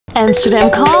Amsterdam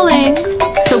calling,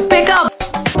 so pick up!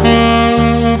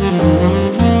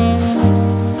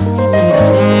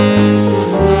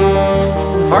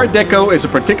 Art Deco is a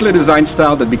particular design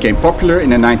style that became popular in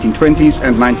the 1920s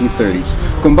and 1930s.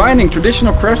 Combining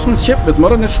traditional craftsmanship with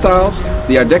modernist styles,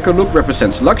 the Art Deco look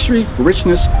represents luxury,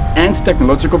 richness and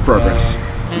technological progress.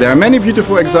 There are many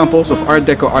beautiful examples of Art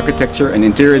Deco architecture and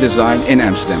interior design in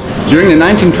Amsterdam. During the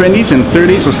 1920s and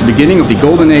 30s was the beginning of the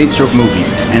golden age of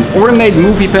movies, and ornate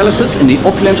movie palaces in the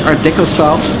opulent Art Deco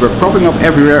style were popping up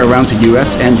everywhere around the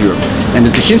US and Europe. And the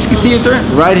Tuschinski Theater,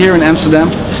 right here in Amsterdam,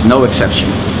 is no exception.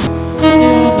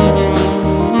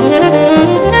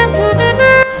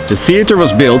 The theater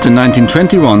was built in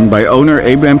 1921 by owner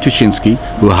Abraham Tuschinski,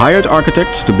 who hired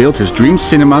architects to build his dream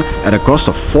cinema at a cost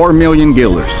of 4 million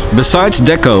guilders. Besides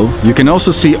Deco, you can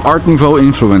also see Art Nouveau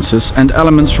influences and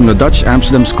elements from the Dutch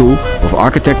Amsterdam School of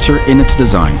architecture in its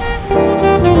design.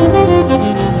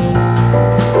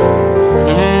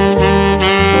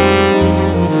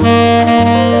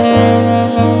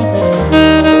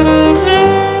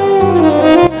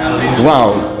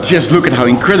 Wow, just look at how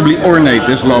incredibly ornate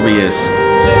this lobby is.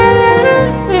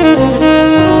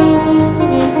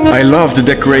 I love the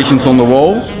decorations on the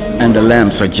wall, and the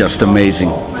lamps are just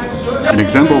amazing. An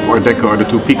example of Art Deco are the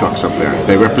two peacocks up there.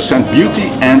 They represent beauty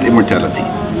and immortality.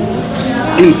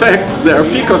 In fact, there are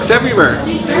peacocks everywhere.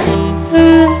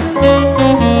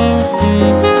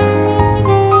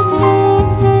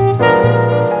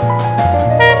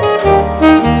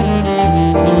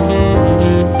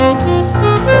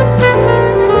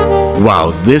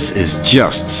 Wow, this is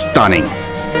just stunning.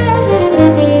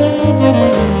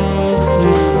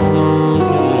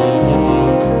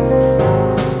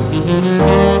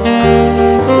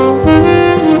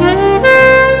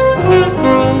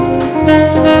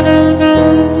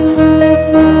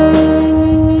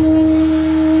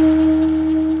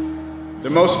 The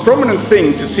most prominent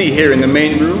thing to see here in the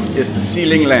main room is the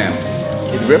ceiling lamp.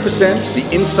 It represents the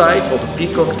inside of a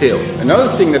peacock tail. Another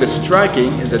thing that is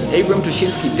striking is that Abraham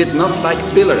Tuschinski did not like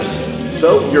pillars,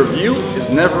 so your view is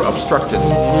never obstructed.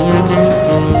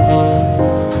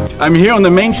 I'm here on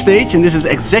the main stage, and this is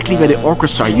exactly where the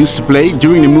orchestra used to play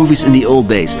during the movies in the old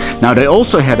days. Now they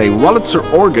also had a Wurlitzer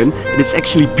organ that is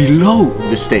actually below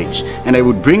the stage, and they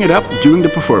would bring it up during the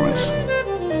performance.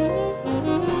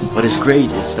 What is great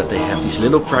is that they have these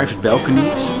little private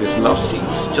balconies with love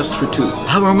seats just for two.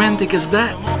 How romantic is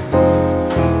that?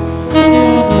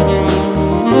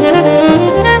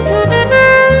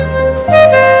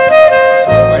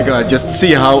 Oh my god, just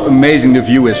see how amazing the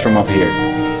view is from up here.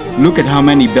 Look at how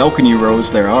many balcony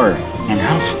rows there are and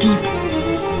how steep.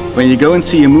 When you go and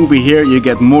see a movie here, you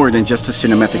get more than just a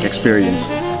cinematic experience.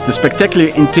 The spectacular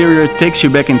interior takes you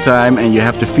back in time, and you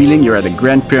have the feeling you're at a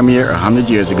grand premiere 100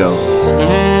 years ago.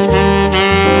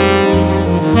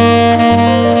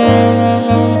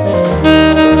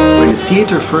 When the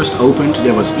theater first opened,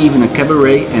 there was even a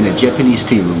cabaret and a Japanese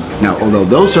tea room. Now, although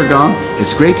those are gone,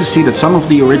 it's great to see that some of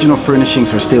the original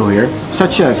furnishings are still here,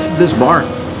 such as this bar.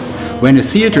 When the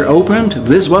theater opened,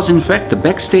 this was in fact the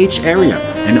backstage area,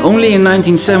 and only in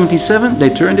 1977 they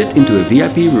turned it into a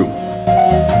VIP room.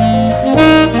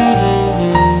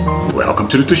 Welcome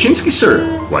to the Tuschinski, sir.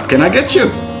 What can I get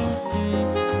you?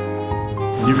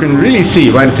 You can really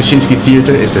see why the Tuschinski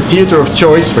Theater is the theater of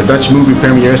choice for Dutch movie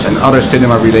premieres and other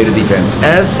cinema-related events,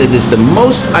 as it is the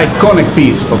most iconic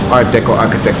piece of Art Deco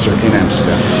architecture in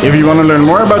Amsterdam. If you want to learn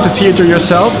more about the theater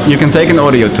yourself, you can take an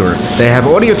audio tour. They have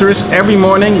audio tours every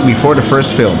morning before the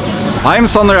first film. I'm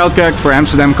Sander Eltkerk for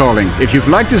Amsterdam Calling. If you've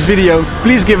liked this video,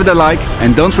 please give it a like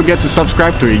and don't forget to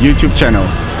subscribe to your YouTube channel.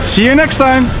 See you next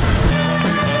time!